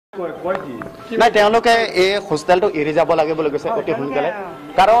নাই তেওঁলোকে এই হোষ্টেলটো এৰি যাব লাগে বুলি কৈছে অতি সোনকালে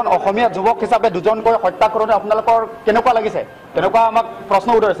কাৰণ অসমীয়া যুৱক হিচাপে দুজনকৈ হত্যা কৰোঁতে আপোনালোকৰ কেনেকুৱা লাগিছে তেনেকুৱা আমাক প্ৰশ্ন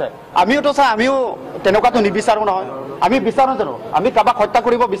উঠাইছে আমিওতো চাই আমিও তেনেকুৱাতো নিবিচাৰো নহয় আমি বিচাৰো জানো আমি কাবাক হত্যা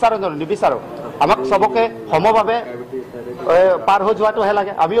কৰিব বিচাৰো জানো নিবিচাৰো আমাক সবকে সমভাৱে পাৰ হৈ যোৱাটোহে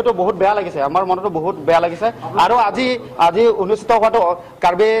লাগে আমিওতো বহুত বেয়া লাগিছে আমাৰ মনতো বহুত বেয়া লাগিছে আৰু আজি অনুষ্ঠিত হোৱাটো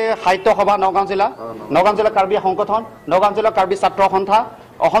কাৰ্বি সাহিত্য সভা নগাঁও জিলা কাৰ্বি সংগঠন নগাঁও জিলা কাৰ্বি ছাত্ৰ সন্থা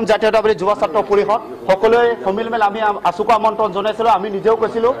অসম জাতীয়তাবাদী যুৱ ছাত্ৰ পৰিষদ সকলোৱে সমিল মেল আমি আচুকা আমন্ত্ৰণ জনাইছিলো আমি নিজেও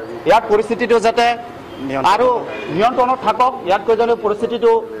কৈছিলো ইয়াৰ পৰিস্থিতিটো যাতে আৰু নিয়ন্ত্ৰণত থাকক ইয়াতকৈ যেন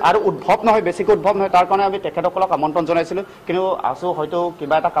পৰিস্থিতিটো আৰু উদ্ভৱ নহয় বেছিকৈ উদ্ভৱ নহয় তাৰ কাৰণে আমি তেখেতসকলক আমন্ত্ৰণ জনাইছিলো কিন্তু আছো হয়তো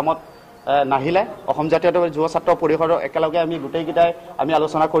কিবা এটা কামত নাহিলে অসম জাতীয়তাবাদী যুৱ ছাত্ৰ পৰিষদৰ একেলগে আমি গোটেইকেইটাই আমি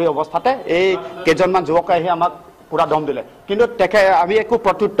আলোচনা কৰি অৱস্থাতে এই কেইজনমান যুৱকে আহি আমাক পুৰা দম দিলে কিন্তু আমি একো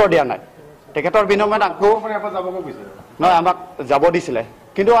প্ৰত্যুত্তৰ দিয়া নাই তেখেতৰ বিনিময়ত আকৌ নহয় আমাক যাব দিছিলে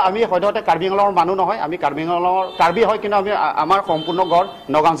কিন্তু আমি সদ্যহতে কাৰ্বি আংলঙৰ মানুহ নহয় আমি কাৰ্বি হয় কিন্তু আমি আমাৰ সম্পূৰ্ণ ঘৰ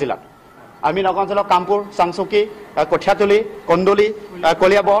নগাঁও জিলাত আমি নগাঁও জিলাৰ কামপুৰ চাংচুকী কঠিয়াতলি কন্দলি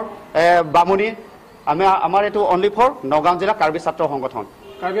কলিয়াবৰ বামুণী আমাৰ এইটো অনলি ফৰ নগাঁও জিলা কাৰ্বি ছাত্ৰ সংগঠন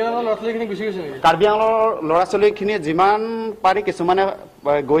কাৰ্বি আংলৰ ল'ৰা ছোৱালীখিনি যিমান পাৰি কিছুমানে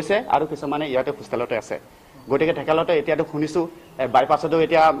গৈছে আৰু কিছুমানে ইয়াতে হোষ্টেলতে আছে গতিকে তেখেততে এতিয়াতো শুনিছো বাইপাছতো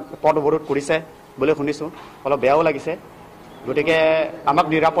এতিয়া পথ অৱৰোধ কৰিছে বুলি শুনিছো অলপ বেয়াও লাগিছে গতিকে আমাক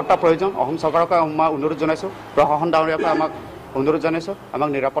নিৰাপত্তা প্ৰয়োজন অসম চৰকাৰক মই অনুৰোধ জনাইছো প্ৰশাসন ডাঙৰীয়াক আমাক অনুৰোধ জনাইছো আমাক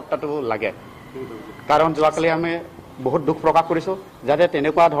নিৰাপত্তাটো লাগে কাৰণ যোৱাকালি আমি বহুত দুখ প্ৰকাশ কৰিছো যাতে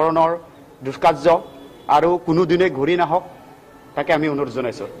তেনেকুৱা ধৰণৰ দুষ্কাৰ্য আৰু কোনো দিনে ঘূৰি নাহক তাকে আমি অনুৰোধ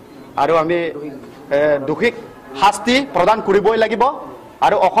জনাইছো আৰু আমি দোষীক শাস্তি প্ৰদান কৰিবই লাগিব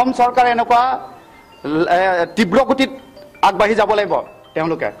আৰু অসম চৰকাৰে এনেকুৱা তীব্ৰ গতিত আগবাঢ়ি যাব লাগিব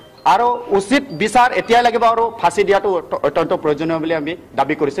তেওঁলোকে আৰু উচিত বিচাৰ এতিয়াই লাগিব আৰু ফাঁচি দিয়াটো অত্যন্ত প্ৰয়োজনীয় বুলি আমি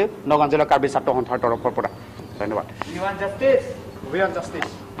দাবী কৰিছো নগাঁও জিলা কাৰ্বি ছাত্ৰ সন্থাৰ তৰফৰ পৰা ধন্যবাদ।